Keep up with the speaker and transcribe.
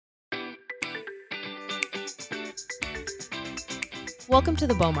Welcome to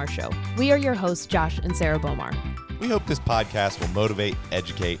the Bomar Show. We are your hosts, Josh and Sarah Bomar. We hope this podcast will motivate,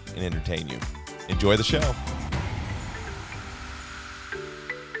 educate, and entertain you. Enjoy the show.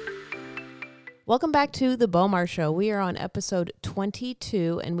 Welcome back to the Bomar Show. We are on episode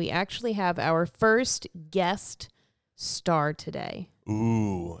 22, and we actually have our first guest star today.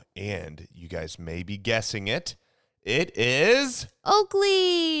 Ooh, and you guys may be guessing it. It is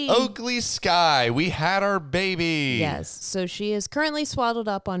Oakley Sky. We had our baby. Yes, so she is currently swaddled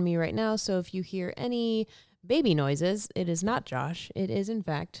up on me right now, so if you hear any baby noises, it is not Josh. It is, in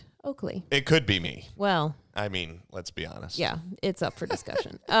fact, Oakley. It could be me. Well, I mean, let's be honest. yeah, it's up for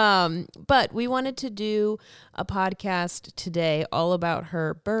discussion. But we wanted to do a podcast today all about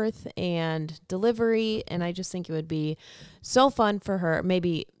her birth and delivery, and I just think it would be so fun for her.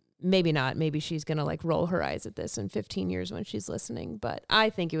 Maybe not. Maybe she's going to like roll her eyes at this in 15 years when she's listening. But I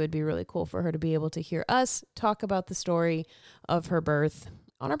think it would be really cool for her to be able to hear us talk about the story of her birth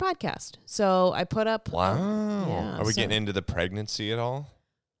on our podcast. So I put up. Wow. Yeah, Are we getting into the pregnancy at all?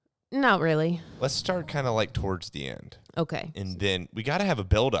 Not really. Let's start kind of like towards the end. Okay. And then we got to have a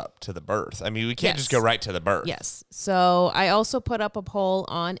build up to the birth. I mean, we can't just go right to the birth. Yes. So I also put up a poll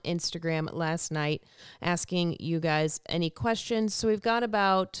on Instagram last night asking you guys any questions. So we've got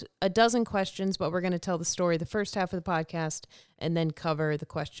about a dozen questions, but we're going to tell the story the first half of the podcast and then cover the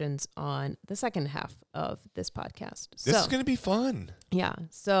questions on the second half of this podcast. This is going to be fun. Yeah.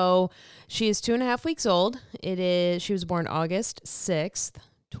 So she is 2.5 weeks old. She was born August 6th.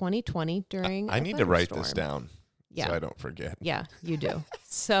 2020 during I need to write this down so I don't forget. Yeah, you do.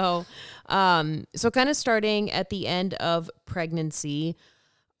 So kind of starting at the end of pregnancy,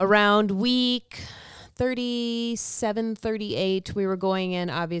 around week 37, 38, we were going in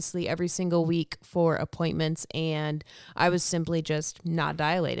obviously every single week for appointments, and I was simply just not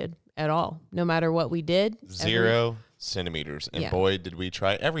dilated at all. No matter what we did. 0 centimeters. And boy, did we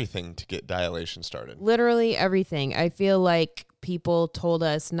try everything to get dilation started. Literally everything. I feel like people told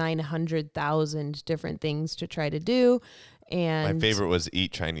us 900,000 different things to try to do. And my favorite was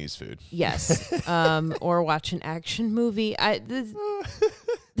eat Chinese food. Yes. Or watch an action movie.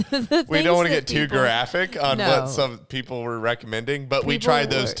 We don't want to get too graphic on what some people were recommending, but we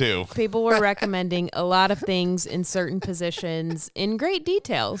tried those too. People were recommending a lot of things in certain positions in great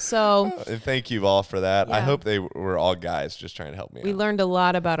detail. So and thank you all for that. Yeah. I hope they were all guys just trying to help me out. We learned a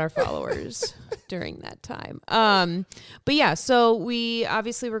lot about our followers during that time. But yeah, so we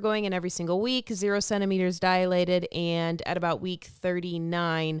obviously were going in every single week, 0 centimeters dilated. And at about week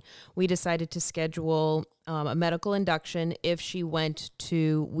 39, we decided to schedule a medical induction if she went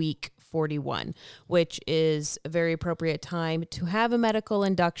to week 41, which is a very appropriate time to have a medical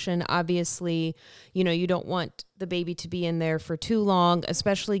induction. Obviously, you don't want the baby to be in there for too long,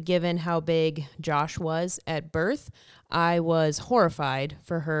 especially given how big Josh was at birth. I was horrified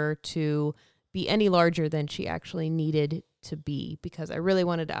for her to be any larger than she actually needed to be, because I really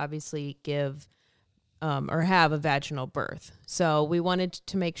wanted to obviously give or have a vaginal birth. So we wanted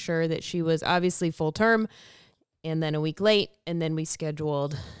to make sure that she was obviously full term, and then a week late, and then we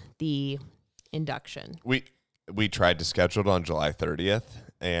scheduled the induction. We tried to schedule it on July 30th,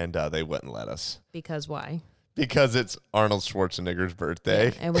 and they wouldn't let us. Because why? Because it's Arnold Schwarzenegger's birthday.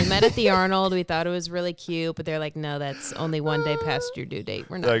 Yeah, and we met at the Arnold. We thought it was really cute, but they're like, no, that's only one day past your due date.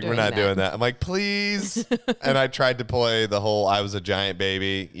 We're not doing that. I'm like, please. And I tried to play the whole I was a giant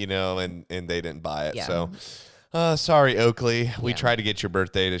baby, and they didn't buy it. Yeah. So, sorry, Oakley. We tried to get your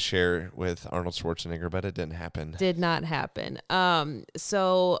birthday to share with Arnold Schwarzenegger, but it didn't happen. Did not happen. Does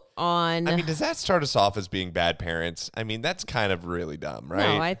that start us off as being bad parents? I mean, that's kind of really dumb,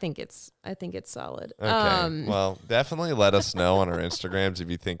 right? No, I think it's solid. Okay. Well, definitely let us know on our Instagrams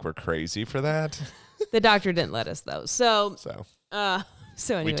if you think we're crazy for that. The doctor didn't let us though. So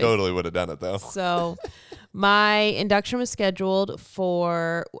anyways, we totally would have done it though. So my induction was scheduled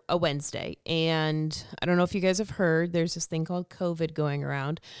for a Wednesday, and I don't know if you guys have heard, there's this thing called COVID going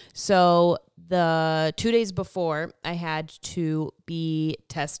around. So the 2 days before, I had to be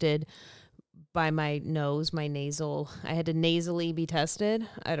tested by my nose, my nasal. I had to nasally be tested.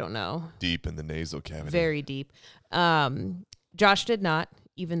 I don't know. Deep in the nasal cavity. Very deep. Josh did not,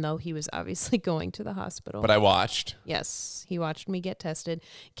 even though he was obviously going to the hospital. But I watched. Yes, he watched me get tested.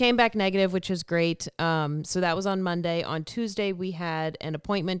 Came back negative, which is great. So that was on Monday. On Tuesday, we had an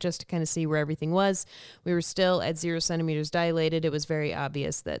appointment just to kind of see where everything was. We were still at 0 centimeters dilated. It was very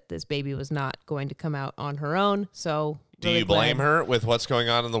obvious that this baby was not going to come out on her own. So do you blame her with what's going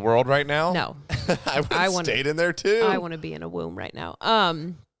on in the world right now? No. I would have stayed in there too. I want to be in a womb right now.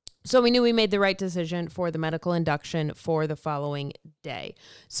 So we knew we made the right decision for the medical induction for the following day.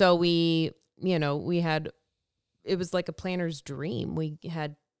 So we had it was like a planner's dream. We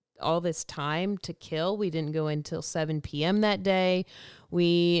had all this time to kill. We didn't go until 7 p.m. that day.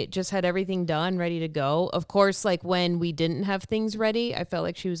 We just had everything done, ready to go. Of course, like when we didn't have things ready, I felt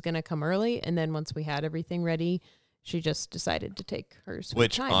like she was going to come early. And then once we had everything ready, she just decided to take her sweet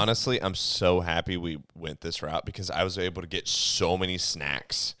Which, time. honestly, I'm so happy we went this route because I was able to get so many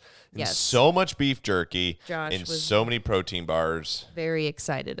snacks. And Yes. so much beef jerky Josh and was so many protein bars. very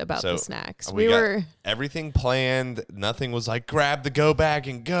excited about So the snacks. we got everything planned. Nothing was like grab the go bag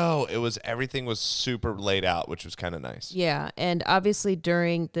and go. Everything was super laid out, which was kind of nice. Yeah. And obviously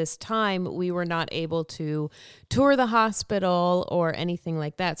during this time, we were not able to tour the hospital or anything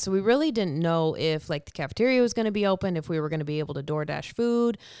like that. So we really didn't know if like the cafeteria was going to be open, if we were going to be able to DoorDash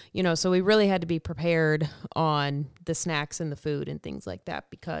food, so we really had to be prepared on the snacks and the food and things like that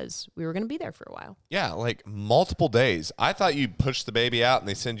because we were going to be there for a while. Yeah, like multiple days. I thought you push the baby out and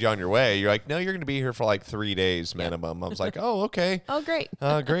they send you on your way. You're like, no, you're going to be here for like 3 days minimum. I was like, oh, okay. Oh, great.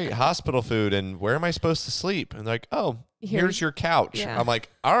 Great. Hospital food. And where am I supposed to sleep? And they're like, oh, here's your couch. Yeah. I'm like,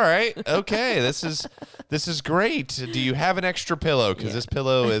 all right, okay. This is great. Do you have an extra pillow? Because this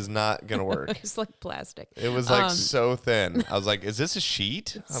pillow is not going to work. It's like plastic. It was like so thin. I was like, is this a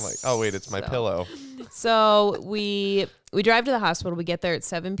sheet? I'm like, oh, wait, it's my pillow. So we drive to the hospital. We get there at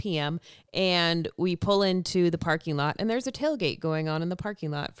 7 p.m. and we pull into the parking lot. And there's a tailgate going on in the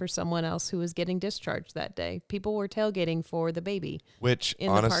parking lot for someone else who was getting discharged that day. People were tailgating for the baby. Which, in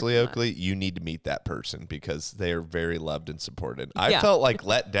the honestly, parking lot. Oakley, you need to meet that person because they are very loved and supported. I Yeah. felt like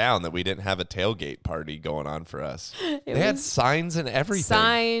let down that we didn't have a tailgate party going on for us. They had signs and everything.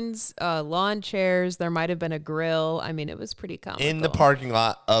 Signs, lawn chairs. There might have been a grill. I mean, it was pretty comical. In the parking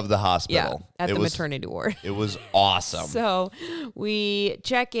lot of the hospital. Yeah, at the maternity ward. It was awesome. So we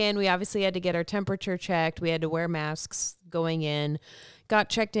check in. We obviously had to get our temperature checked. We had to wear masks going in. Got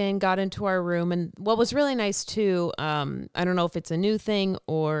checked in, got into our room. And what was really nice too, I don't know if it's a new thing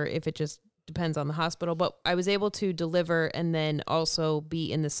or if it just depends on the hospital, but I was able to deliver and then also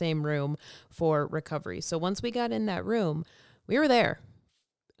be in the same room for recovery. So once we got in that room, we were there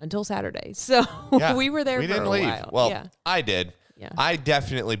until Saturday. So Yeah, we were there we for didn't a leave. while. Well, Yeah. I did. Yeah. I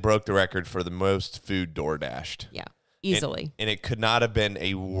definitely broke the record for the most food DoorDashed. Yeah. Easily. And it could not have been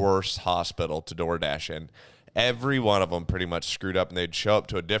a worse hospital to DoorDash in. Every one of them pretty much screwed up, and they'd show up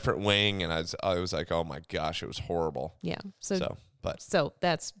to a different wing, and I was like, oh my gosh, it was horrible. Yeah. So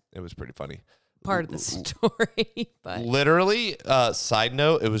That's it was pretty funny. part of the story. But Literally, side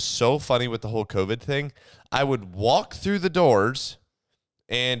note, it was so funny with the whole COVID thing. I would walk through the doors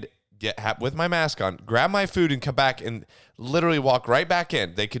and with my mask on, grab my food and come back and literally walk right back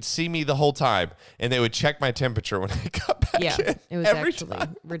in. They could see me the whole time, and they would check my temperature when I got back yeah, in. it was every actually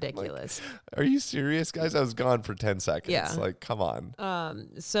time. ridiculous. Are you serious, guys? I was gone for 10 seconds. Yeah. Like, come on.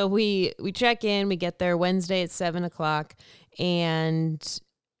 So we check in, we get there Wednesday at 7:00 and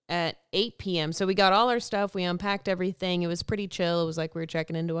at 8 p.m. So we got all our stuff. We unpacked everything. It was pretty chill. It was like we were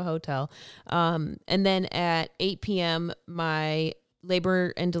checking into a hotel. And then at 8 p.m., my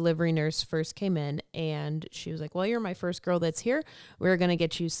labor and delivery nurse first came in and she was like, well, you're my first girl that's here. We're going to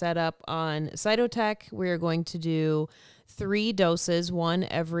get you set up on Cytotec. We're going to do 3 doses, one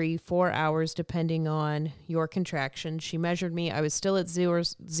every 4 hours, depending on your contraction. She measured me. I was still at 0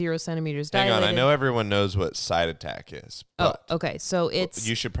 centimeters Hang dilated. on. I know everyone knows what side attack is. Oh, But okay. So it's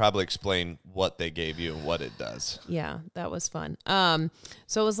you should probably explain what they gave you and what it does. yeah, that was fun.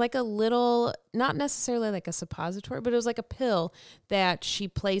 So it was like a little, not necessarily like a suppository, but it was like a pill that she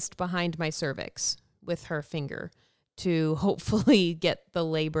placed behind my cervix with her finger to hopefully get the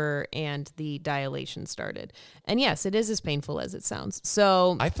labor and the dilation started. And yes, it is as painful as it sounds.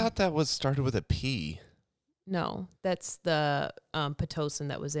 So I thought that was started with a P. no, that's the Pitocin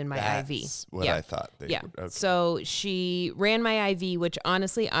that was in my IV. That's what Yeah. I thought. Yeah. Okay. So she ran my IV, which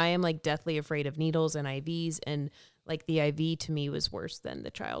honestly, I am like deathly afraid of needles and IVs. And like the IV to me was worse than the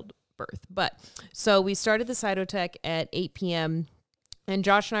childbirth. But so we started the Cytotec at 8 p.m. And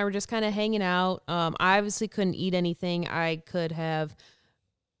Josh and I were just kind of hanging out. I obviously couldn't eat anything. I could have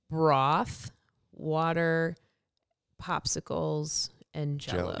broth, water, popsicles, and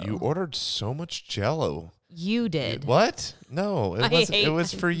Jello. You ordered so much Jello. You did. What? No, it I wasn't. hate- It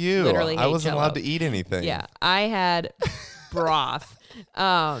was for you. literally I hate wasn't allowed to Jell-O. eat anything. Yeah, I had broth.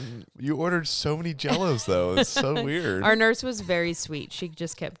 You ordered so many Jellos though. It's so weird. Our nurse was very sweet. She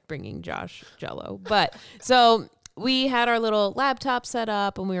just kept bringing Josh Jello. But so we had our little laptop set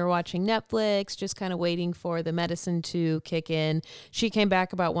up and we were watching Netflix, just kind of waiting for the medicine to kick in. She came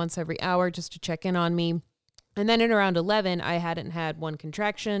back about once every hour just to check in on me. And then at around 11, I hadn't had one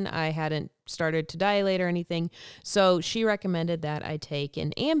contraction. I hadn't started to dilate or anything. So she recommended that I take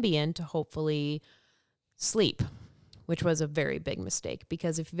an Ambien to hopefully sleep, which was a very big mistake,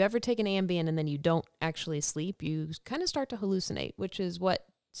 because if you've ever taken Ambien and then you don't actually sleep, you kind of start to hallucinate, which is what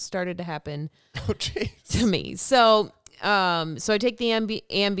started to happen to me. So I take the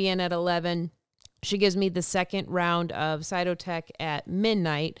Ambien at 11. She gives me the second round of Cytotec at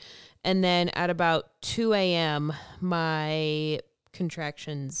midnight. And then at about 2 a.m., my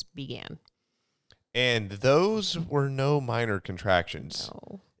contractions began. And those were no minor contractions.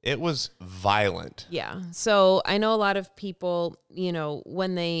 No. It was violent. Yeah. So I know a lot of people,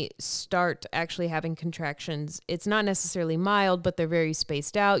 when they start actually having contractions, it's not necessarily mild, but they're very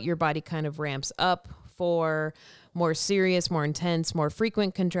spaced out. Your body kind of ramps up for more serious, more intense, more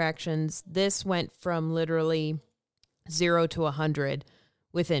frequent contractions. This went from literally 0 to 100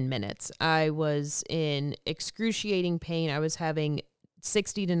 within minutes. I was in excruciating pain. I was having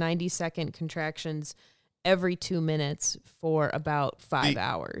 60 to 90 second contractions every 2 minutes for about 5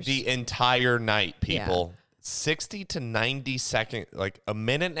 hours. The entire night, people. Yeah. 60 to 90 second, like a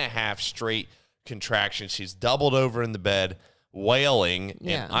minute and a half straight contraction. She's doubled over in the bed, wailing,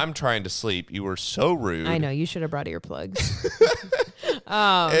 and I'm trying to sleep. You were so rude. I know. You should have brought earplugs.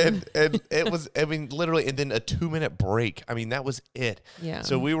 And it was, literally, and then a 2-minute break. That was it. Yeah.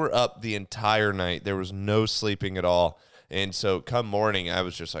 So we were up the entire night. There was no sleeping at all. And so come morning, I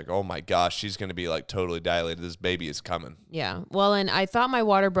was just like, oh my gosh, she's going to be like totally dilated. This baby is coming. Yeah. Well, and I thought my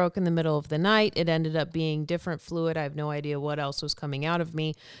water broke in the middle of the night. It ended up being different fluid. I have no idea what else was coming out of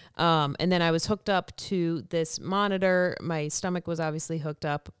me. And then I was hooked up to this monitor. My stomach was obviously hooked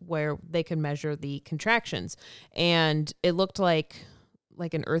up where they could measure the contractions. And it looked like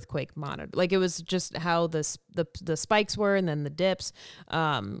an earthquake monitor. Like it was just how the spikes were and then the dips.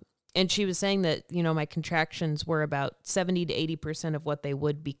 And she was saying that, my contractions were about 70 to 80% of what they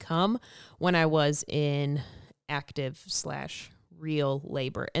would become when I was in active/real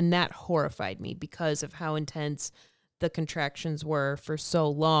labor. And that horrified me because of how intense the contractions were for so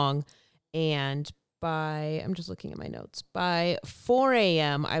long. And I'm just looking at my notes, by 4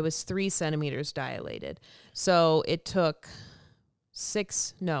 a.m., I was 3 centimeters dilated. So it took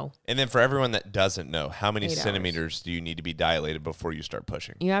And then for everyone that doesn't know, how many centimeters do you need to be dilated before you start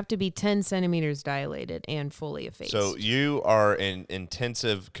pushing? You have to be 10 centimeters dilated and fully effaced. So you are in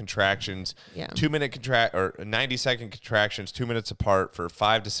intensive contractions, 2-minute 90-second contractions, 2 minutes apart for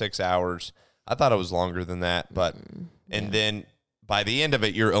 5 to 6 hours. I thought it was longer than that, but then by the end of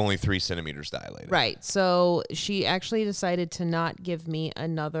it, you're only 3 centimeters dilated. Right. So she actually decided to not give me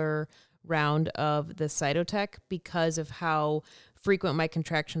another round of the Cytotec because of how frequent my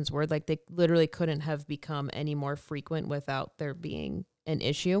contractions were. Like they literally couldn't have become any more frequent without there being an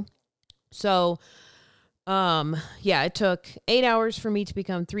issue. So, it took 8 hours for me to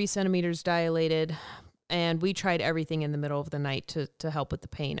become 3 centimeters dilated. And we tried everything in the middle of the night to help with the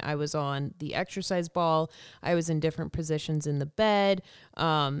pain. I was on the exercise ball. I was in different positions in the bed.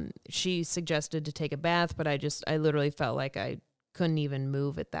 She suggested to take a bath, but I literally felt like I couldn't even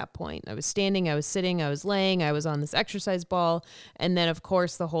move at that point. I was standing, I was sitting, I was laying, I was on this exercise ball. And then of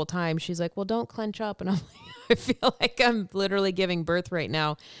course the whole time she's like, well, don't clench up. And I'm like, I feel like I'm literally giving birth right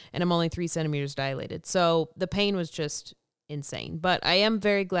now and I'm only 3 centimeters dilated. So the pain was just insane, but I am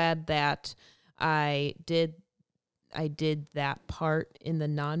very glad that I did that part in the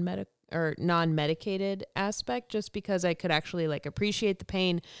non-medicated aspect, just because I could actually appreciate the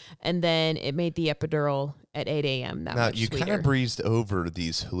pain, and then it made the epidural at 8 a.m. that much sweeter. You kind of breezed over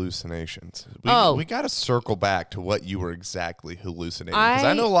these hallucinations. We got to circle back to what you were exactly hallucinating, because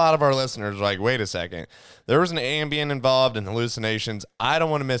I know a lot of our listeners are like, wait a second, there was an Ambien involved in hallucinations. I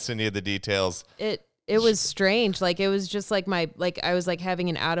don't want to miss any of the details. It was strange. It was just I was having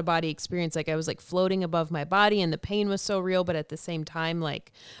an out of body experience. I was floating above my body and the pain was so real, but at the same time,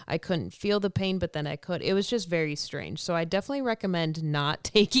 I couldn't feel the pain, but then I could. It was just very strange. So I definitely recommend not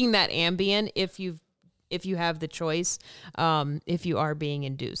taking that Ambien if you have the choice, if you are being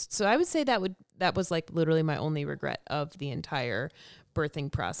induced. So I would say that was literally my only regret of the entire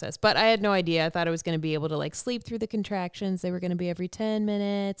birthing process. But I had no idea. I thought I was going to be able to sleep through the contractions. They were going to be every 10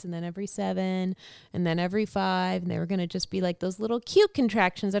 minutes and then every 7 and then every 5. And they were going to just be those little cute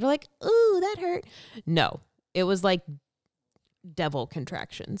contractions that are ooh, that hurt. No, it was devil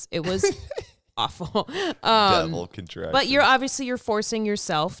contractions. It was awful. Devil contractions. But you're forcing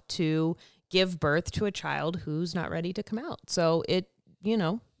yourself to give birth to a child who's not ready to come out. So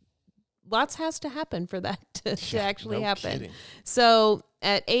lots has to happen for that to actually happen. Kidding. So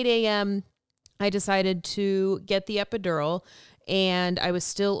at 8 a.m., I decided to get the epidural, and I was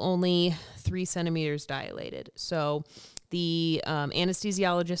still only 3 centimeters dilated. So the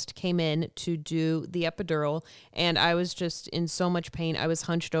anesthesiologist came in to do the epidural, and I was just in so much pain. I was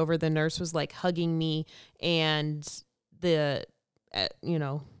hunched over. The nurse was like hugging me, and the,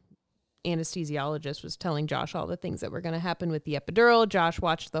 anesthesiologist was telling Josh all the things that were going to happen with the epidural. Josh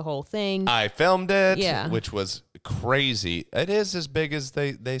watched the whole thing. I filmed it, Yeah. which was crazy. It is as big as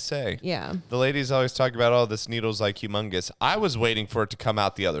they say. Yeah. The ladies always talk about, oh, this needle's like humongous. I was waiting for it to come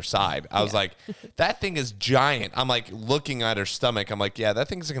out the other side. I was like, that thing is giant. I'm like looking at her stomach. I'm like, yeah, that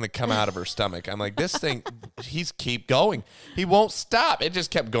thing's going to come out of her stomach. I'm like, this thing, he's keep going. He won't stop. It just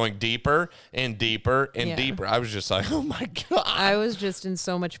kept going deeper and deeper and deeper. I was just like, oh my God. I was just in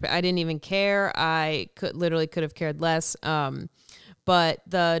so much pain. I didn't even care. I could have cared less. But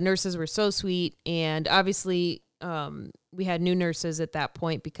the nurses were so sweet, and obviously we had new nurses at that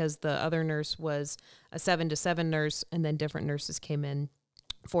point because the other nurse was a 7 to 7 nurse, and then different nurses came in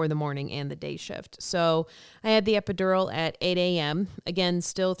for the morning and the day shift. So I had the epidural at 8 a.m. Again,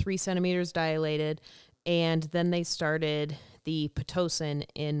 still 3 centimeters dilated, and then they started the Pitocin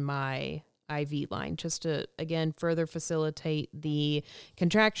in my IV line just to, again, further facilitate the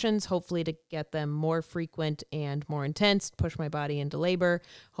contractions, hopefully to get them more frequent and more intense, push my body into labor,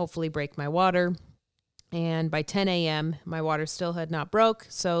 hopefully break my water. And by 10 a.m., my water still had not broke,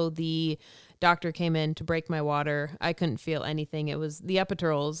 so the doctor came in to break my water. I couldn't feel anything. It was, the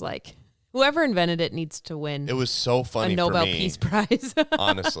epidural is like, whoever invented it needs to win It was so funny a Nobel for me, Peace Prize.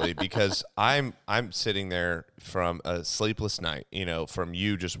 honestly, because I'm sitting there from a sleepless night, from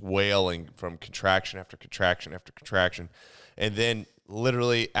you just wailing from contraction after contraction after contraction. And then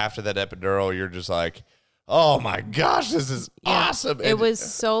literally after that epidural, you're just like, oh my gosh, this is awesome. It was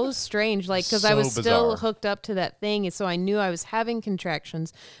so strange, like, because I So was still bizarre. hooked up to that thing, and so I knew I was having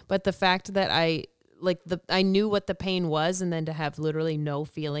contractions, but the fact that I knew what the pain was, and then to have literally no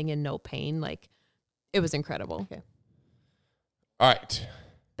feeling and no pain, like, it was incredible. Okay. All right.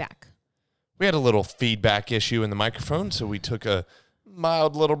 Back. We had a little feedback issue in the microphone, so we took a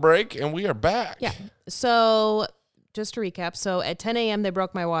mild little break, and we are back. Yeah. So just to recap, so at 10 a.m. they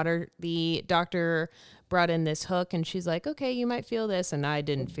broke my water. The doctor brought in this hook, and she's like, okay, you might feel this. And I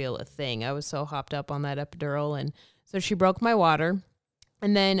didn't feel a thing. I was so hopped up on that epidural. And so she broke my water.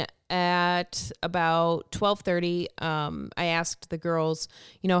 And then at about 12:30, I asked the girls,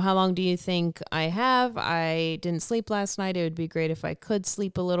 how long do you think I have? I didn't sleep last night. It would be great if I could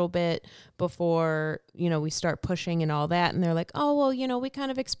sleep a little bit before, we start pushing and all that. And they're like, oh, well, we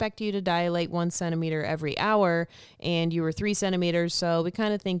kind of expect you to dilate 1 centimeter every hour, and you were 3 centimeters. So we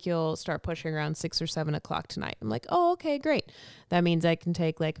kind of think you'll start pushing around 6 or 7 o'clock tonight. I'm like, oh, okay, great. That means I can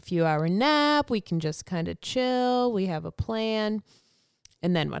take like a few hour nap. We can just kind of chill. We have a plan.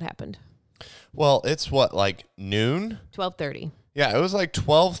 And then what happened? Well, it's what, like noon? 12:30. Yeah, it was like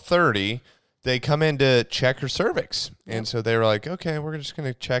 12:30. They come in to check her cervix. And so they were like, okay, we're just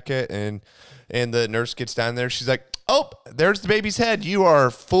going to check it. And the nurse gets down there. She's like, oh, there's the baby's head. You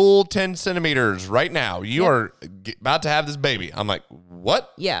are full 10 centimeters right now. You are about to have this baby. I'm like,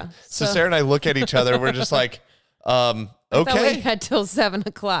 what? Yeah. So Sarah and I look at each other. We're just like, I thought we okay. had till 7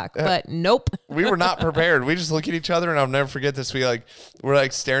 o'clock, but nope. We were not prepared. We just look at each other, and I'll never forget this. We're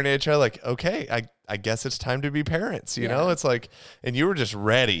like staring at each other like, okay, I guess it's time to be parents, you know? It's like, and you were just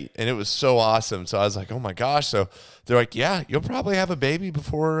ready, and it was so awesome. So I was like, oh my gosh. So they're like, yeah, you'll probably have a baby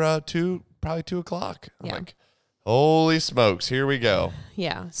before probably 2 o'clock. I'm like, holy smokes, here we go.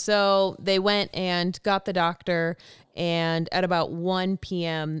 Yeah. So they went and got the doctor, and at about 1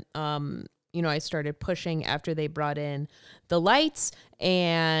 p.m., I started pushing after they brought in the lights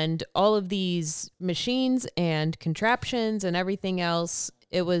and all of these machines and contraptions and everything else.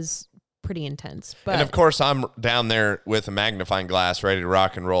 It was pretty intense. But And of course, I'm down there with a magnifying glass ready to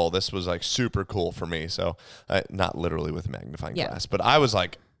rock and roll. This was like super cool for me. So not literally with a magnifying glass, but I was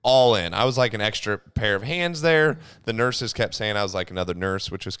like all in. I was like an extra pair of hands there. The nurses kept saying I was like another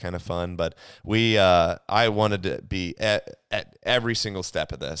nurse, which was kind of fun. But I wanted to be at every single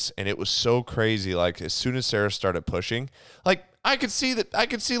step of this, and it was so crazy. Like as soon as Sarah started pushing, like I could see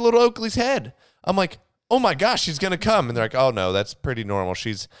little Oakley's head. I'm like, oh my gosh, she's gonna come. And they're like, oh no, that's pretty normal.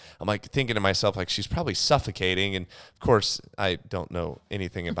 I'm like thinking to myself, like she's probably suffocating. And of course, I don't know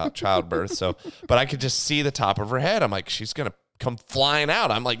anything about childbirth, but I could just see the top of her head. I'm like, she's gonna come flying out.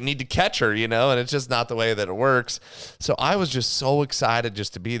 I'm like, need to catch her, and it's just not the way that it works. So I was just so excited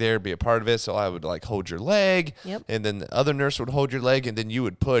just to be there, be a part of it. So I would like hold your leg, and then the other nurse would hold your leg, and then you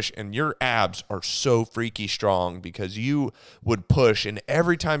would push, and your abs are so freaky strong because you would push, and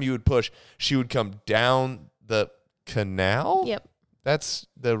every time you would push, she would come down the canal. Yep. That's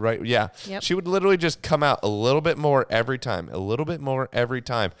the right. Yeah. Yep. She would literally just come out a little bit more every time, a little bit more every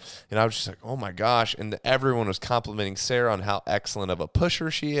time. And I was just like, oh my gosh. And everyone was complimenting Sarah on how excellent of a pusher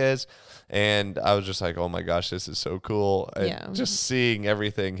she is. And I was just like, oh my gosh, this is so cool. And Yeah. just seeing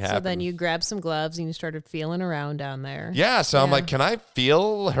everything happen. So then you grabbed some gloves and you started feeling around down there. Yeah. So I'm Yeah. like, can I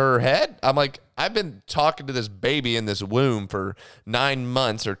feel her head? I'm like, I've been talking to this baby in this womb for 9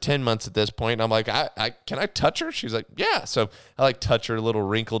 months or 10 months at this point. And I'm like, I can I touch her? She's like, yeah. So I like touch her little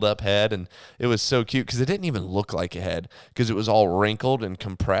wrinkled up head. And it was so cute because it didn't even look like a head because it was all wrinkled and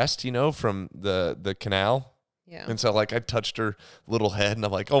compressed, from the canal. Yeah. And so like I touched her little head and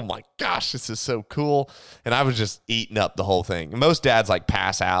I'm like, oh my gosh, this is so cool. And I was just eating up the whole thing. And most dads like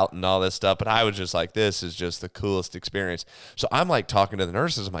pass out and all this stuff, but I was just like, this is just the coolest experience. So I'm like talking to the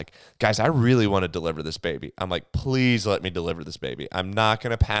nurses. I'm like, guys, I really want to deliver this baby. I'm like, please let me deliver this baby. I'm not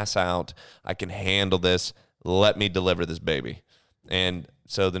going to pass out. I can handle this. Let me deliver this baby. And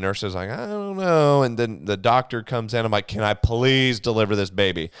so the nurse is like, I don't know. And then the doctor comes in. I'm like, can I please deliver this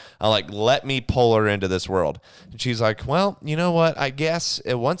baby? I'm like, let me pull her into this world. And she's like, well, you know what? I guess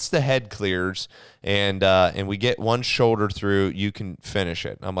once the head clears and we get one shoulder through, you can finish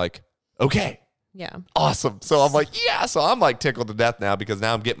it. And I'm like, okay. Yeah. Awesome. So I'm like, yeah. So I'm like tickled to death now because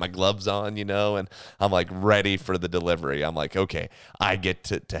now I'm getting my gloves on, and I'm like ready for the delivery. I'm like, okay, I get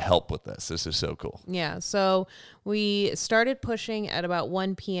to help with this. This is so cool. Yeah. So we started pushing at about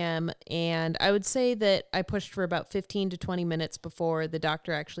 1 p.m. and I would say that I pushed for about 15 to 20 minutes before the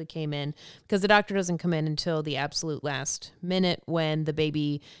doctor actually came in, because the doctor doesn't come in until the absolute last minute when the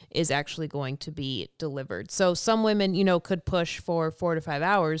baby is actually going to be delivered. So some women, could push for 4 to 5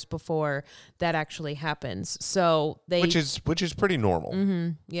 hours before that actually happens. So which is pretty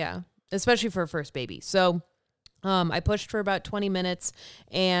normal. yeah, especially for a first baby. So I pushed for about 20 minutes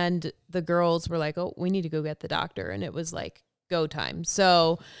and the girls were like, oh, we need to go get the doctor. And it was like go time.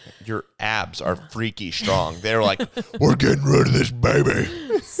 So your abs are freaky strong. They're like, we're getting rid of this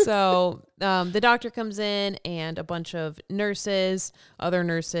baby. So the doctor comes in and a bunch of nurses, other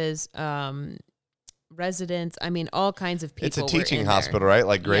nurses, residents, all kinds of people. It's a were teaching in hospital, there. right?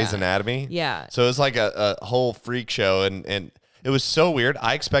 Like Grey's Yeah. Anatomy. Yeah. So it's like a whole freak show. And it was so weird.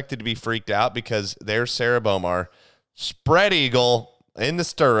 I expected to be freaked out because there's Sarah Bomar, spread eagle in the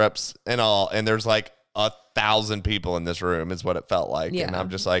stirrups and all. And there's like 1,000 people in this room is what it felt like. Yeah. And I'm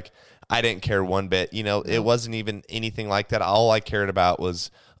just like, I didn't care one bit. It wasn't even anything like that. All I cared about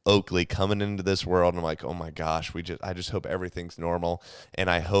was Oakley coming into this world. And I'm like, oh my gosh, I just hope everything's normal. And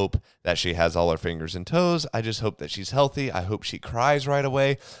I hope that she has all her fingers and toes. I just hope that she's healthy. I hope she cries right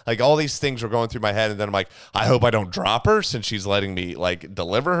away. Like all these things were going through my head. And then I'm like, I hope I don't drop her since she's letting me like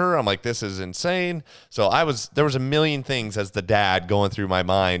deliver her. I'm like, this is insane. So there was a million things as the dad going through my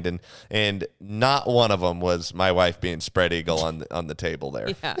mind. And not one of them was my wife being spread eagle on the table there.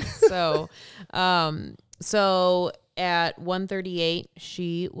 Yeah. So at 1:38,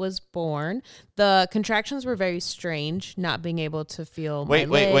 she was born. The contractions were very strange, not being able to feel my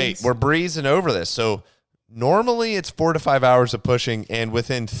Wait. legs. We're breezing over this. So normally it's 4 to 5 hours of pushing, and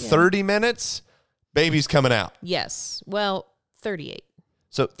within 30 minutes, baby's coming out. Yes. Well, 38.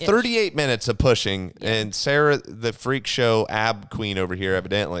 So 38 minutes of pushing, and Sarah, the freak show ab queen over here,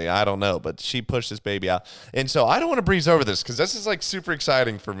 evidently, I don't know, but she pushed this baby out. And so I don't want to breeze over this because this is like super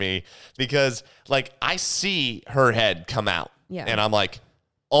exciting for me because like I see her head come out. Yeah. And I'm like,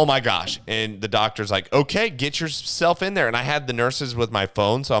 oh my gosh. And the doctor's like, okay, get yourself in there. And I had the nurses with my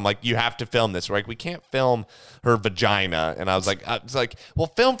phone. So I'm like, you have to film this. We're like, we can't film her vagina. And I was like, well,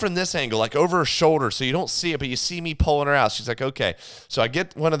 film from this angle, like over her shoulder. So you don't see it, but you see me pulling her out. She's like, okay. So I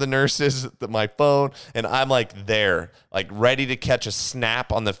get one of the nurses my phone and I'm like there, like ready to catch a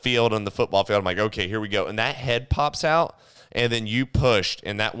snap on the field, on the football field. I'm like, okay, here we go. And that head pops out. And then you pushed,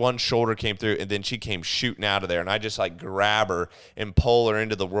 and that one shoulder came through, and then she came shooting out of there. And I just like grab her and pull her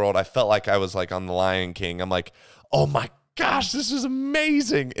into the world. I felt like I was like on The Lion King. I'm like, oh my gosh, this is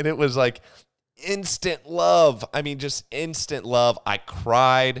amazing. And it was like instant love. Just instant love. I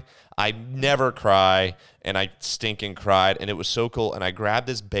cried. I never cry, and I stinking cried. And it was so cool. And I grabbed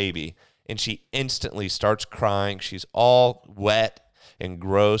this baby, and she instantly starts crying. She's all wet and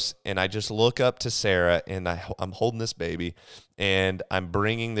gross, and I just look up to Sarah, and I'm holding this baby, and I'm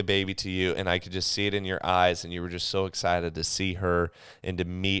bringing the baby to you, and I could just see it in your eyes, and you were just so excited to see her and to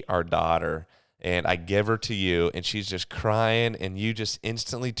meet our daughter, and I give her to you, and she's just crying, and you just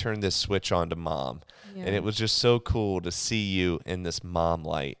instantly turn this switch on to mom, and it was just so cool to see you in this mom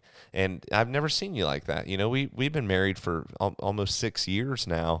light, and I've never seen you like that. We've been married for almost 6 years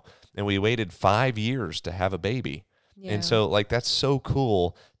now, and we waited 5 years to have a baby. Yeah. And so like that's so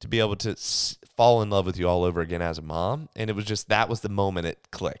cool to be able to fall in love with you all over again as a mom. And it was just that was the moment it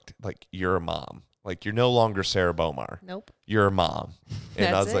clicked. Like you're a mom. Like you're no longer Sarah Bomar. Nope. You're a mom.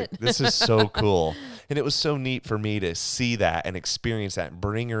 And I was That's like, it. this is so cool. And it was so neat for me to see that and experience that and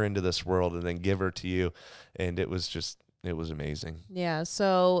bring her into this world and then give her to you. And it was amazing. Yeah.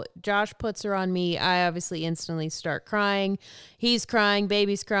 So Josh puts her on me. I obviously instantly start crying. He's crying,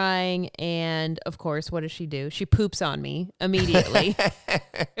 baby's crying. And of course, what does she do? She poops on me immediately.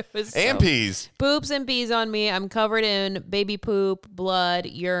 It was And so- peas. Poops and pees on me. I'm covered in baby poop, blood,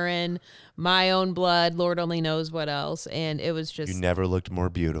 urine, my own blood. Lord only knows what else. And it was just You never looked more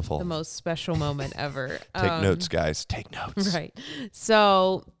beautiful. the most special moment ever. Take notes, guys. Take notes. Right.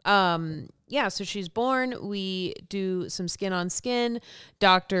 So, yeah, so she's born. We do some skin on skin.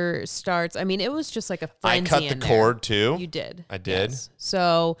 Doctor starts. I mean, it was just like a I frenzy cut the in there. cord too. You did. I did. Yes.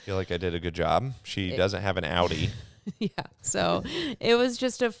 So, Feel like I did a good job. She doesn't have an Audi. yeah. So it was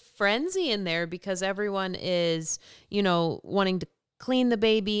just a frenzy in there because everyone is, wanting to clean the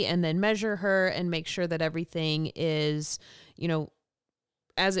baby and then measure her and make sure that everything is,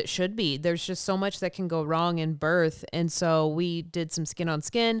 as it should be. There's just so much that can go wrong in birth. And so we did some skin on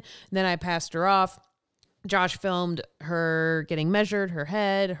skin. Then I passed her off. Josh filmed her getting measured, her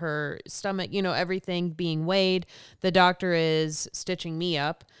head, her stomach, everything being weighed. The doctor is stitching me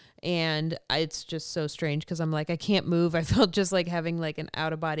up. And it's just so strange because I'm like, I can't move. I felt just like having like an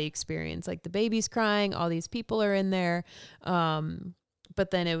out of body experience. Like the baby's crying. All these people are in there.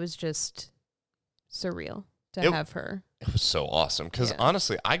 But then it was just surreal to have her. It was so awesome because Yeah.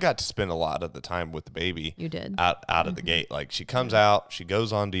 honestly, I got to spend a lot of the time with the baby. You did. Out of the gate. Like she comes out, she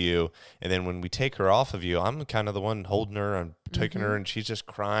goes on to you, and then when we take her off of you, I'm kind of the one holding her and taking her, and she's just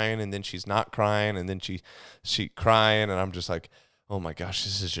crying, and then she's not crying, and then she crying, and I'm just like, oh my gosh,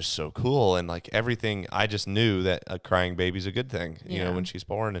 this is just so cool. And like everything, I just knew that a crying baby's a good thing, when she's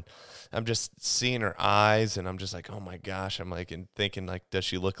born. And I'm just seeing her eyes and I'm just like, oh my gosh. I'm like, and thinking like, does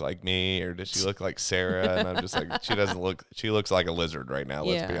she look like me or does she look like Sarah? And I'm just like, she looks like a lizard right now.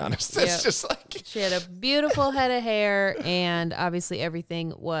 Let's be Yeah. honest. Yep. It's just like, She had a beautiful head of hair, and obviously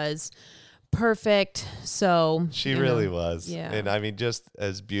everything was perfect. So she really was. Yeah. And I mean, just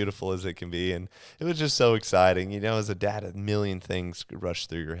as beautiful as it can be. And it was just so exciting. As a dad, a million things rush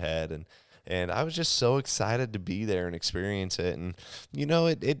through your head. And I was just so excited to be there and experience it. And,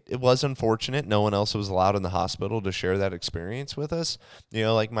 it was unfortunate. No one else was allowed in the hospital to share that experience with us.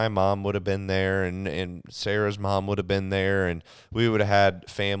 Like my mom would have been there and Sarah's mom would have been there and we would have had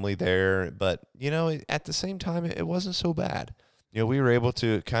family there. But, at the same time, it wasn't so bad. We were able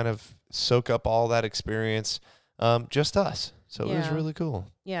to kind of soak up all that experience, just us. So it was Yeah. really cool.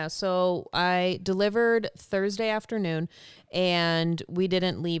 Yeah, so I delivered Thursday afternoon, and we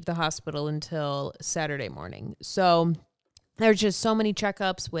didn't leave the hospital until Saturday morning. So there's just so many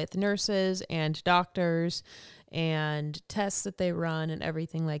checkups with nurses and doctors and tests that they run and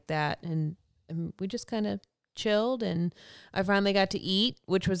everything like that. And we just kind of chilled, and I finally got to eat,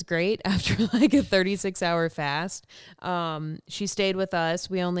 which was great after like a 36-hour fast. She stayed with us.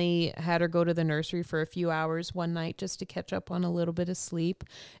 We only had her go to the nursery for a few hours one night just to catch up on a little bit of sleep.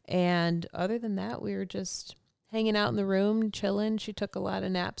 And other than that, we were just hanging out in the room, chilling. She took a lot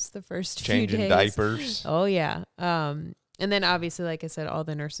of naps the first few Changing days. diapers. Oh yeah. And then obviously, like I said, all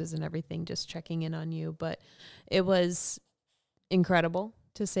the nurses and everything just checking in on you, but it was incredible,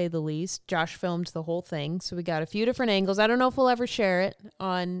 to say the least. Josh filmed the whole thing, so we got a few different angles. I don't know if we'll ever share it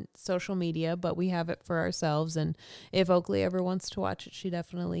on social media, but we have it for ourselves. And if Oakley ever wants to watch it, she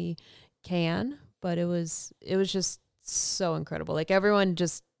definitely can. But it was just so incredible. Like everyone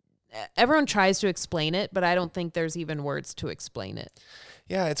tries to explain it, but I don't think there's even words to explain it.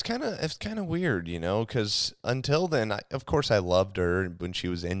 Yeah, it's kind of weird, because until then, of course, I loved her when she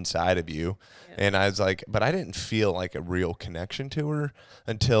was inside of you, and I was like, but I didn't feel like a real connection to her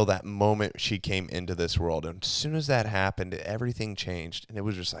until that moment she came into this world, and as soon as that happened, everything changed, and it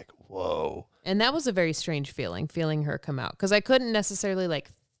was just like, whoa. And that was a very strange feeling her come out, because I couldn't necessarily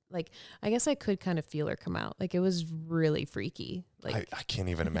like I guess I could kind of feel her come out. Like it was really freaky. Like I can't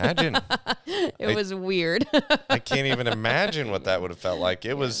even imagine. it was weird. I can't even imagine what that would have felt like.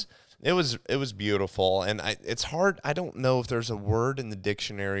 It was beautiful, and it's hard. I don't know if there's a word in the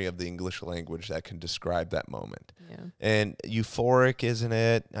dictionary of the English language that can describe that moment. Yeah. And euphoric, isn't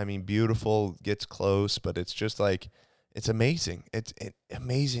it? I mean, beautiful gets close, but it's just like it's amazing.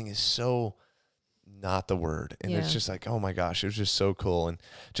 Amazing is so not the word, and it's Yeah. just like, oh my gosh, it was just so cool, and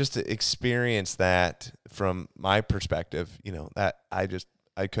just to experience that from my perspective, that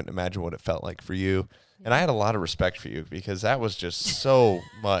I couldn't imagine what it felt like for you. And I had a lot of respect for you because that was just so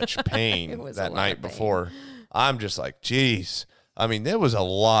much It pain was a that lot night of pain. before. I'm just like, geez. I mean, there was a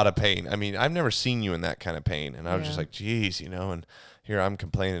lot of pain. I mean, I've never seen you in that kind of pain. And I was just like, geez, and here I'm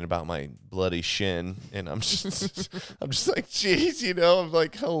complaining about my bloody shin. And I'm just, I'm just like, geez, I'm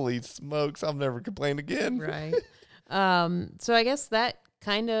like, holy smokes, I'll never complain again. Right. So I guess that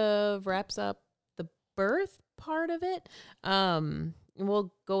kind of wraps up the birth part of it.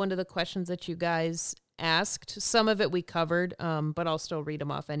 We'll go into the questions that you guys asked. Some of it we covered, but I'll still read them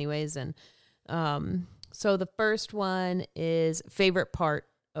off anyways. And so the first one is favorite part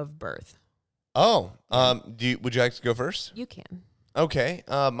of birth. Oh, would you like to go first? You can. Okay.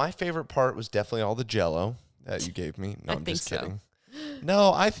 My favorite part was definitely all the Jell-O that you gave me. No, I'm just kidding. So.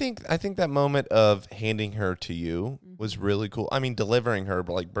 No, I think that moment of handing her to you was really cool. I mean, delivering her,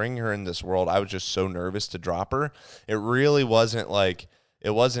 but like bringing her in this world, I was just so nervous to drop her. It really wasn't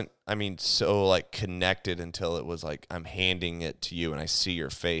so like connected until it was like I'm handing it to you and I see your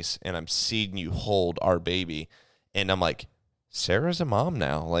face and I'm seeing you hold our baby and I'm like, Sarah's a mom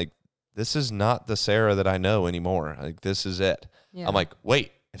now. Like, this is not the Sarah that I know anymore. Like, this is it. Yeah. I'm like,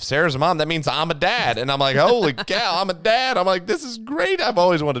 wait, if Sarah's a mom, that means I'm a dad. And I'm like, holy cow, I'm a dad. I'm like, this is great. I've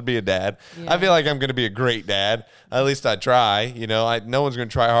always wanted to be a dad. Yeah. I feel like I'm going to be a great dad. At least I try. No one's going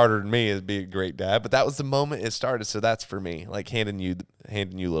to try harder than me to be a great dad. But that was the moment it started. So that's for me, like handing you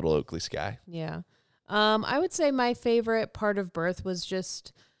little Oakley Sky. Yeah. I would say my favorite part of birth was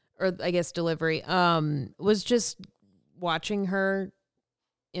just, or I guess delivery, was just watching her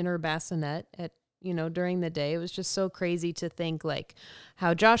in her bassinet at during the day. It was just so crazy to think like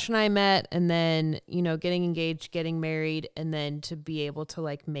how Josh and I met and then, getting engaged, getting married, and then to be able to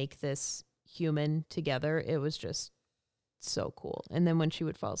like make this human together. It was just so cool. And then when she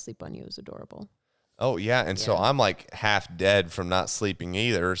would fall asleep on you, it was adorable. Oh, yeah. And so I'm like half dead from not sleeping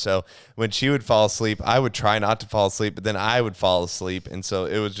either. So when she would fall asleep, I would try not to fall asleep, but then I would fall asleep. And so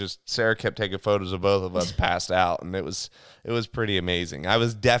it was just, Sarah kept taking photos of both of us passed out. And it was pretty amazing. I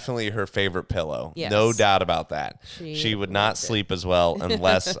was definitely her favorite pillow. Yes. No doubt about that. She would not sleep as well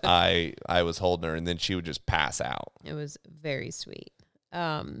unless I was holding her, and then she would just pass out. It was very sweet.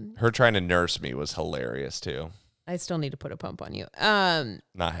 Her trying to nurse me was hilarious too. I still need to put a pump on you.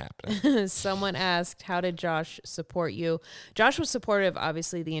 Not happening. Someone asked, how did Josh support you? Josh was supportive,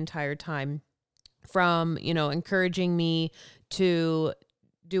 obviously, the entire time, from, encouraging me to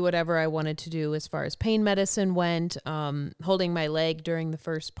do whatever I wanted to do as far as pain medicine went, holding my leg during the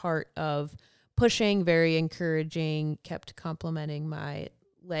first part of pushing, very encouraging, kept complimenting my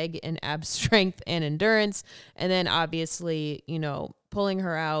leg and ab strength and endurance. And then obviously, pulling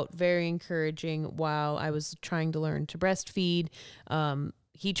her out, very encouraging while I was trying to learn to breastfeed.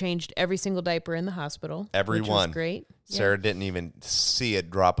 He changed every single diaper in the hospital. Every which one. Was great. Sarah didn't even see a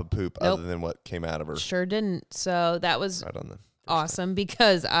drop of poop other than what came out of her. Sure didn't. So that was awesome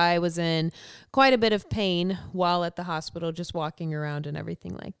because I was in quite a bit of pain while at the hospital, just walking around and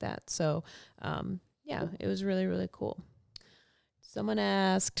everything like that. So, it was really, really cool. Someone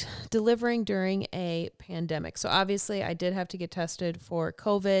asked, delivering during a pandemic. So obviously I did have to get tested for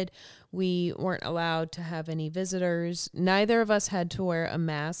COVID. We weren't allowed to have any visitors. Neither of us had to wear a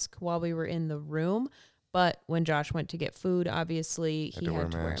mask while we were in the room. But when Josh went to get food, obviously he had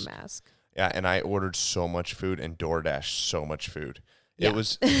to wear a mask. Yeah, and I ordered so much food and DoorDash so much food. It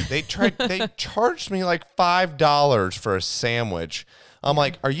was they charged me like $5 for a sandwich. I'm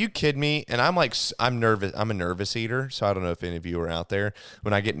like, are you kidding me? And I'm like, I'm nervous. I'm a nervous eater. So I don't know if any of you are out there.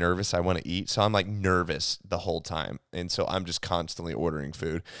 When I get nervous, I want to eat. So I'm like nervous the whole time. And so I'm just constantly ordering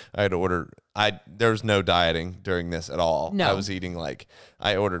food. I had to order, there was no dieting during this at all. No. I was eating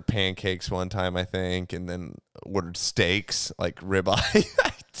I ordered pancakes one time, I think, and then ordered steaks, like ribeye.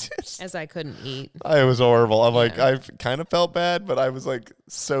 As I couldn't eat. It was horrible. I'm like, I kind of felt bad, but I was like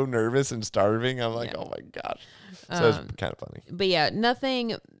so nervous and starving. I'm like, oh my gosh. So it's kind of funny. But yeah,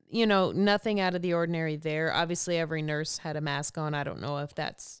 nothing out of the ordinary there. Obviously, every nurse had a mask on. I don't know if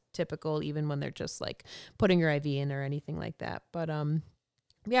that's typical, even when they're just like putting your IV in or anything like that. But it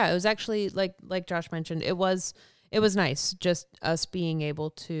was actually like Josh mentioned, it was nice just us being able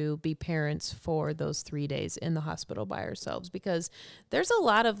to be parents for those 3 days in the hospital by ourselves, because there's a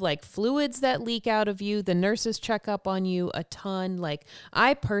lot of like fluids that leak out of you. The nurses check up on you a ton. Like,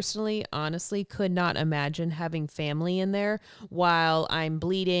 I personally, honestly could not imagine having family in there while I'm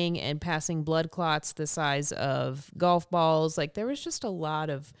bleeding and passing blood clots the size of golf balls. Like, there was just a lot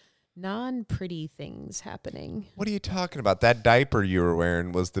of non-pretty things happening. What are you talking about? That diaper you were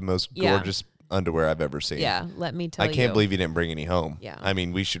wearing was the most gorgeous underwear I've ever seen. Yeah, let me tell you. I can't believe you didn't bring any home. Yeah. I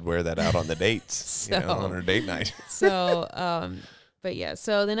mean, we should wear that out on the dates, on our date night. So, But yeah,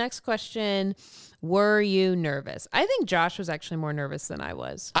 so the next question, were you nervous? I think Josh was actually more nervous than I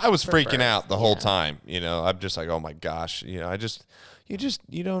was. I was for freaking birth. out the whole Yeah. time. I'm just like, oh my gosh. You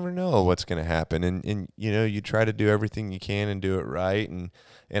don't know what's going to happen. And, you try to do everything you can and do it right.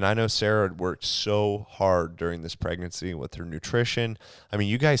 And I know Sarah had worked so hard during this pregnancy with her nutrition. I mean,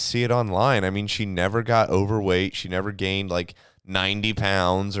 you guys see it online. I mean, she never got overweight. She never gained like 90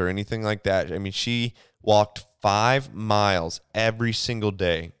 pounds or anything like that. I mean, she walked 5 miles every single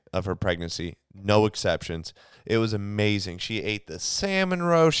day of her pregnancy, no exceptions. It was amazing. She ate the salmon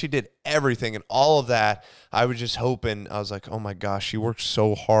roast. She did everything, and all of that. I was just hoping. I was like, oh my gosh, she worked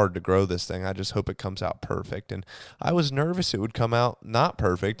so hard to grow this thing. I just hope it comes out perfect. And I was nervous it would come out not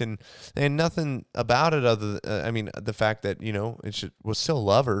perfect, and nothing about it other than, I mean, the fact that we'll still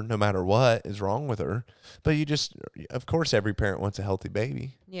love her no matter what is wrong with her. But of course, every parent wants a healthy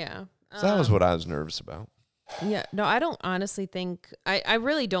baby. Yeah. So that was what I was nervous about. Yeah. No, I don't honestly think, I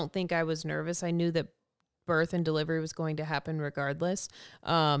really don't think I was nervous. I knew that birth and delivery was going to happen regardless.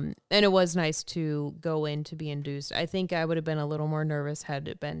 And it was nice to go in to be induced. I think I would have been a little more nervous had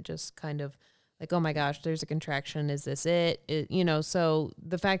it been just kind of like, oh my gosh, there's a contraction. Is this it? So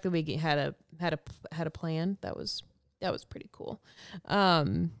the fact that we had a plan, that was pretty cool.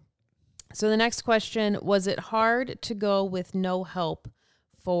 So the next question, was it hard to go with no help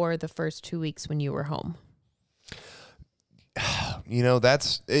for the first 2 weeks when you were home?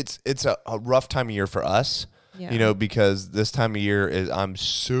 It's a rough time of year for us, Yeah. because this time of year I'm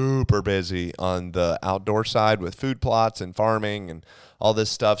super busy on the outdoor side with food plots and farming and all this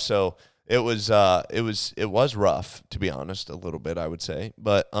stuff. So it was rough, to be honest, a little bit, I would say,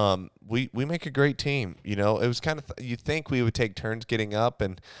 but we make a great team. It was kind of, you think we would take turns getting up,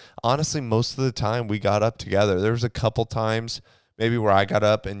 and honestly, most of the time we got up together. There was a couple times maybe where I got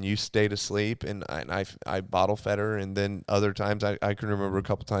up and you stayed asleep, and I bottle fed her, and then other times I can remember a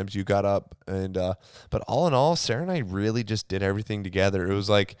couple times you got up, and but all in all, Sarah and I really just did everything together. It was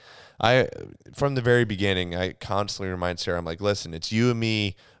like from the very beginning, I constantly remind Sarah, I'm like, listen, it's you and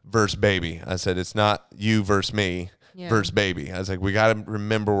me versus baby. I said, it's not you versus me. Yeah. Versus baby. I was like, we got to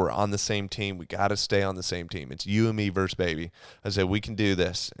remember we're on the same team. We got to stay on the same team. It's you and me versus baby. I said, we can do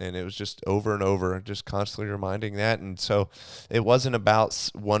this. And it was just over and over, just constantly reminding that. And so it wasn't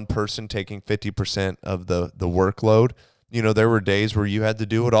about one person taking 50% of the workload. There were days where you had to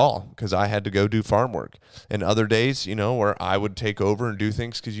do it all because I had to go do farm work, and other days, where I would take over and do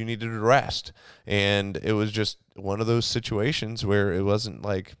things because you needed to rest. And it was just one of those situations where it wasn't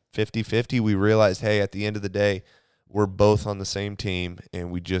like 50-50. We realized, hey, at the end of the day, we're both on the same team, and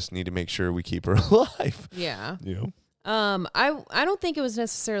we just need to make sure we keep her alive. Yeah. I don't think it was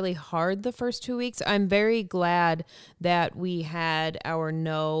necessarily hard the first 2 weeks. I'm very glad that we had our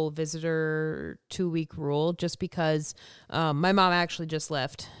no visitor 2-week rule, just because my mom actually just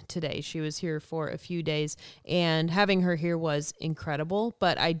left today. She was here for a few days, and having her here was incredible.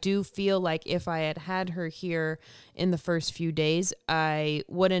 But I do feel like if I had her here in the first few days, I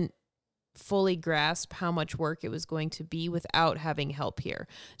wouldn't fully grasp how much work it was going to be without having help here.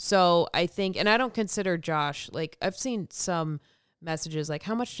 So I think, and I don't consider Josh, like I've seen some messages like,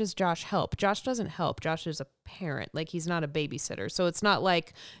 how much does Josh help? Josh doesn't help. Josh is a parent. Like, he's not a babysitter. So it's not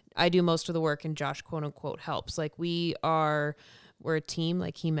like I do most of the work and Josh quote unquote helps. Like we're a team,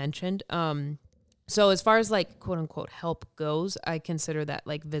 like he mentioned. So as far as like quote unquote help goes, I consider that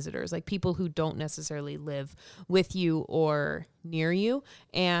like visitors, like people who don't necessarily live with you or near you.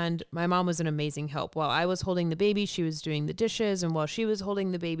 And my mom was an amazing help. While I was holding the baby, she was doing the dishes. And while she was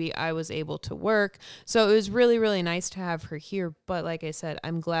holding the baby, I was able to work. So it was really, really nice to have her here. But like I said,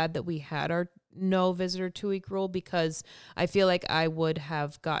 I'm glad that we had our no visitor 2-week rule, because I feel like I would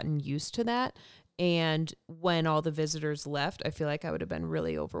have gotten used to that. And when all the visitors left, I feel like I would have been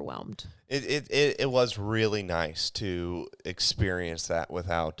really overwhelmed. It was really nice to experience that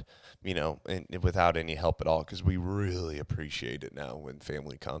without any help at all, because we really appreciate it now when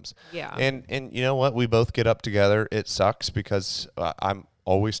family comes. Yeah. And you know what? We both get up together. It sucks because I'm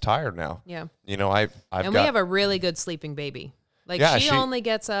always tired now. Yeah. We have a really good sleeping baby. Like, Yeah, she she- only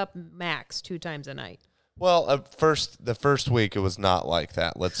gets up max 2 times a night. Well, the first week it was not like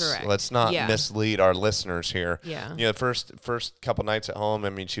that. Correct. Let's not Yeah. mislead our listeners here. Yeah. First couple nights at home, I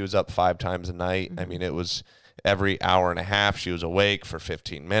mean, she was up 5 times a night. I Mm-hmm. mean, it was every hour and a half she was awake for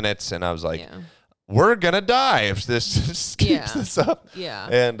 15 minutes, and I was like, Yeah. we're gonna die if this just keeps Yeah. this up. Yeah.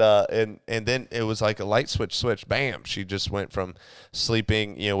 And then it was like a light switch. Bam! She just went from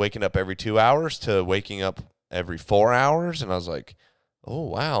sleeping, waking up every 2 hours to waking up every 4 hours, and I was like, oh,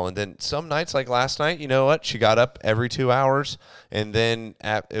 wow. And then some nights, like last night, you know what? She got up every 2 hours, and then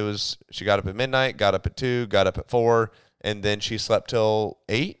she got up at midnight, got up at 2, got up at 4, and then she slept till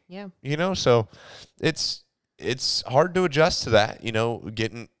 8. Yeah. So it's hard to adjust to that,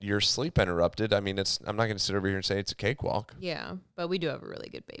 getting your sleep interrupted. I mean, I'm not going to sit over here and say it's a cakewalk. Yeah, but we do have a really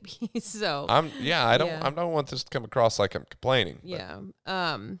good baby. So I don't want this to come across like I'm complaining. Yeah.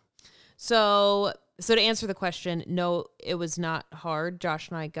 So to answer the question, no, it was not hard. Josh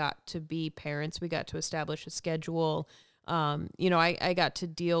and I got to be parents. We got to establish a schedule. I got to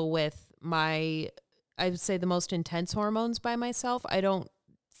deal with I would say the most intense hormones by myself. I don't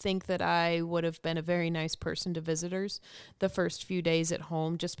think that I would have been a very nice person to visitors the first few days at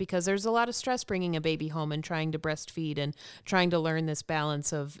home, just because there's a lot of stress bringing a baby home and trying to breastfeed and trying to learn this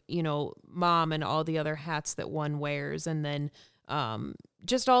balance of, mom and all the other hats that one wears. And then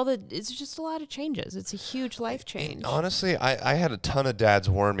it's just a lot of changes. It's a huge life change. Honestly, I had a ton of dads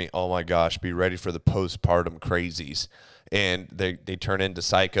warn me, oh my gosh, be ready for the postpartum crazies. And they turn into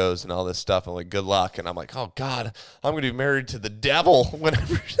psychos and all this stuff. I'm like, good luck. And I'm like, oh God, I'm going to be married to the devil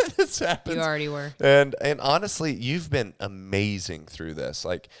whenever this happens. You already were. And honestly, you've been amazing through this.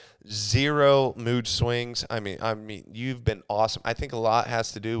 Like 0 mood swings. I mean, you've been awesome. I think a lot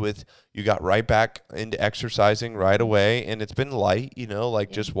has to do with you got right back into exercising right away. And it's been light,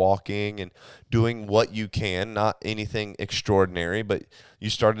 just walking and doing what you can, not anything extraordinary, but you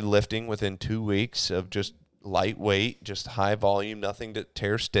started lifting within 2 weeks of just lightweight, just high volume, nothing to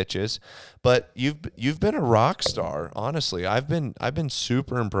tear stitches. But you've been a rock star. Honestly, I've been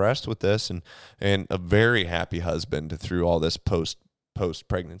super impressed with this, and a very happy husband through all this post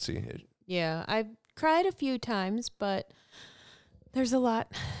pregnancy. Yeah, I've cried a few times, but there's a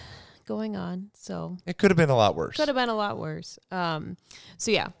lot going on, so it could have been a lot worse.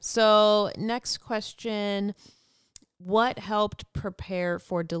 So next question. What helped prepare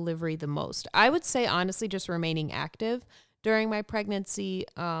for delivery the most? I would say, honestly, just remaining active during my pregnancy.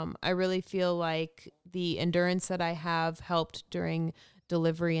 I really feel like the endurance that I have helped during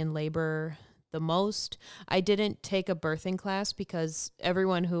delivery and labor the most. I didn't take a birthing class because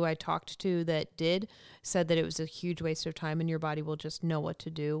everyone who I talked to that did said that it was a huge waste of time and your body will just know what to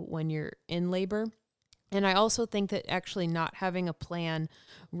do when you're in labor. And I also think that actually not having a plan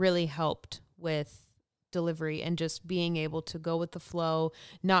really helped with delivery and just being able to go with the flow,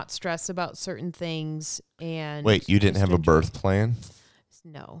 not stress about certain things. And wait, you didn't have a birth plan?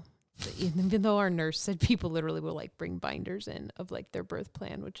 No. Even though our nurse said people literally will like bring binders in of like their birth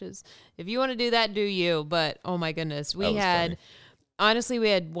plan, which is, if you want to do that, do you. But oh my goodness, we had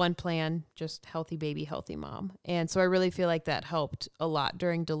one plan, just healthy baby, healthy mom. And so I really feel like that helped a lot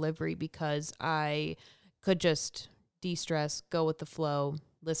during delivery because I could just de-stress, go with the flow,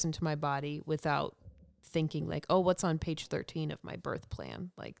 listen to my body without thinking like, oh, what's on page 13 of my birth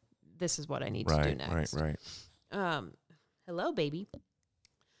plan? Like, this is what I need to do next. Right. Hello, baby.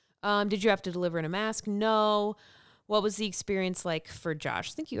 Did you have to deliver in a mask? No. What was the experience like for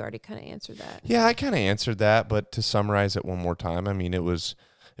Josh? I think you already kind of answered that. Yeah, I kind of answered that, but to summarize it one more time, I mean, it was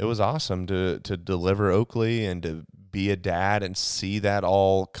awesome to deliver Oakley and to be a dad and see that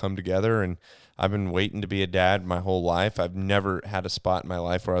all come together. And I've been waiting to be a dad my whole life. I've never had a spot in my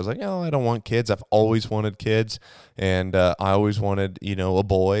life where I was like, oh, I don't want kids. I've always wanted kids, and I always wanted, a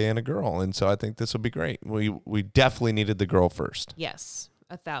boy and a girl. And so I think this will be great. We definitely needed the girl first. Yes,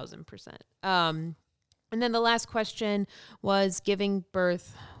 1,000%. And then the last question was giving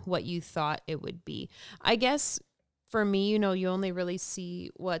birth what you thought it would be. I guess for me, you only really see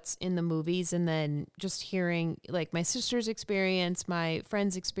what's in the movies, and then just hearing like my sister's experience, my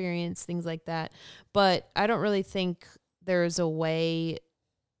friend's experience, things like that. But I don't really think there's a way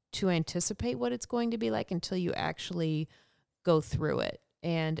to anticipate what it's going to be like until you actually go through it.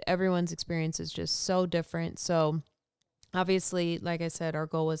 And everyone's experience is just so different. So obviously, like I said, our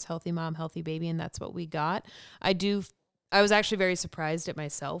goal was healthy mom, healthy baby, and that's what we got. I was actually very surprised at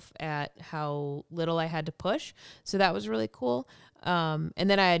myself at how little I had to push. So that was really cool. And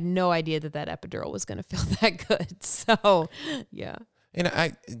then I had no idea that epidural was going to feel that good. So, yeah. And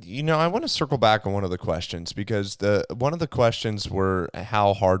I want to circle back on one of the questions, because one of the questions were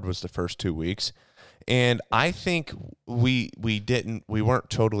how hard was the first 2 weeks. And I think we weren't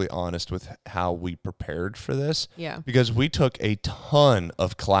totally honest with how we prepared for this. Yeah. Because we took a ton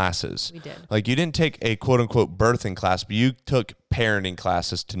of classes. We did. Like, you didn't take a quote unquote birthing class, but you took parenting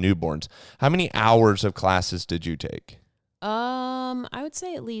classes to newborns. How many hours of classes did you take? I would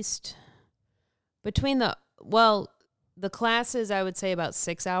say at least between the The class is, I would say, about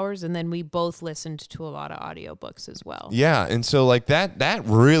 6 hours, and then we both listened to a lot of audiobooks as well. Yeah, and so like that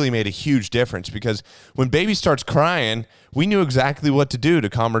really made a huge difference, because when baby starts crying, we knew exactly what to do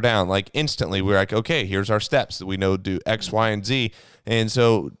to calm her down. Like instantly, we're like, okay, here's our steps that we know do X, Y, and Z. And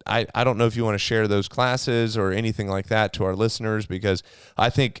so I don't know if you want to share those classes or anything like that to our listeners, because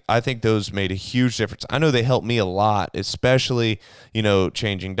I think those made a huge difference. I know they helped me a lot, especially,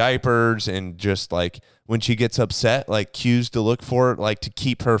 changing diapers and just like when she gets upset, like cues to look for, like to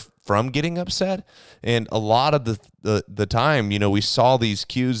keep her from getting upset. And a lot of the time, we saw these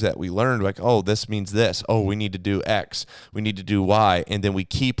cues that we learned, like, oh, this means this. Oh, we need to do X. We need to do Y. And then we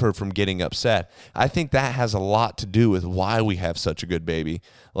keep her from getting upset. I think that has a lot to do with why we have such a good baby.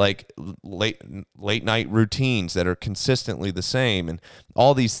 Like late night routines that are consistently the same, and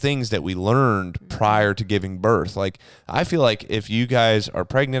all these things that we learned prior to giving birth. Like, I feel like if you guys are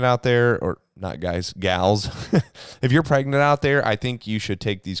pregnant out there, or not guys, gals, if you're pregnant out there, I think you should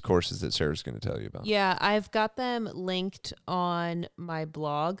take these courses that Sarah's going to tell you about. Yeah, I've got them linked on my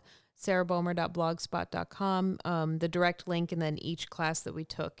blog, sarahbomer.blogspot.com. The direct link, and then each class that we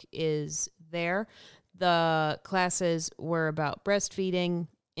took is there. The classes were about breastfeeding,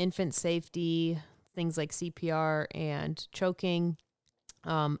 infant safety, things like CPR and choking,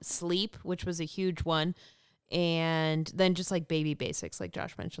 sleep, which was a huge one, and then just like baby basics, like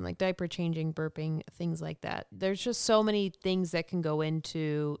Josh mentioned, like diaper changing, burping, things like that. There's just so many things that go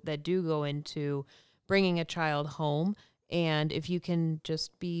into bringing a child home. And if you can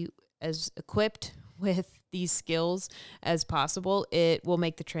just be as equipped with these skills as possible, it will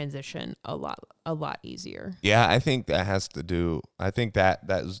make the transition a lot easier. Yeah, I think that has to do. I think that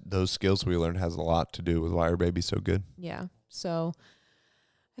those skills we learned has a lot to do with why our baby's so good. Yeah. So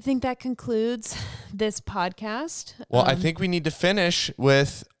I think that concludes this podcast. Well, I think we need to finish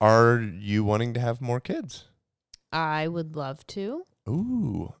with, are you wanting to have more kids? I would love to.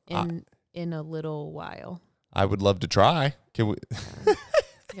 Ooh. In a little while. I would love to try. Can we?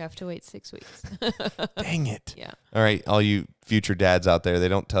 You have to wait 6 weeks. Dang it. Yeah. All right, all you future dads out there, they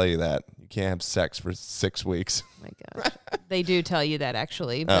don't tell you that. You can't have sex for 6 weeks. Oh my gosh. They do tell you that,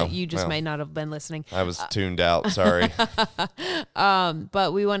 actually, but you just might not have been listening. I was tuned out. Sorry.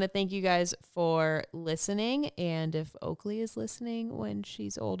 But we want to thank you guys for listening. And if Oakley is listening when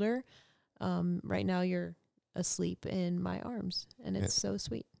she's older, right now you're asleep in my arms, and it's so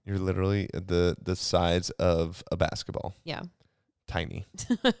sweet. You're literally the size of a basketball. Yeah. Tiny.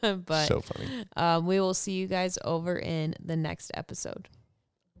 But so funny. We will see you guys over in the next episode.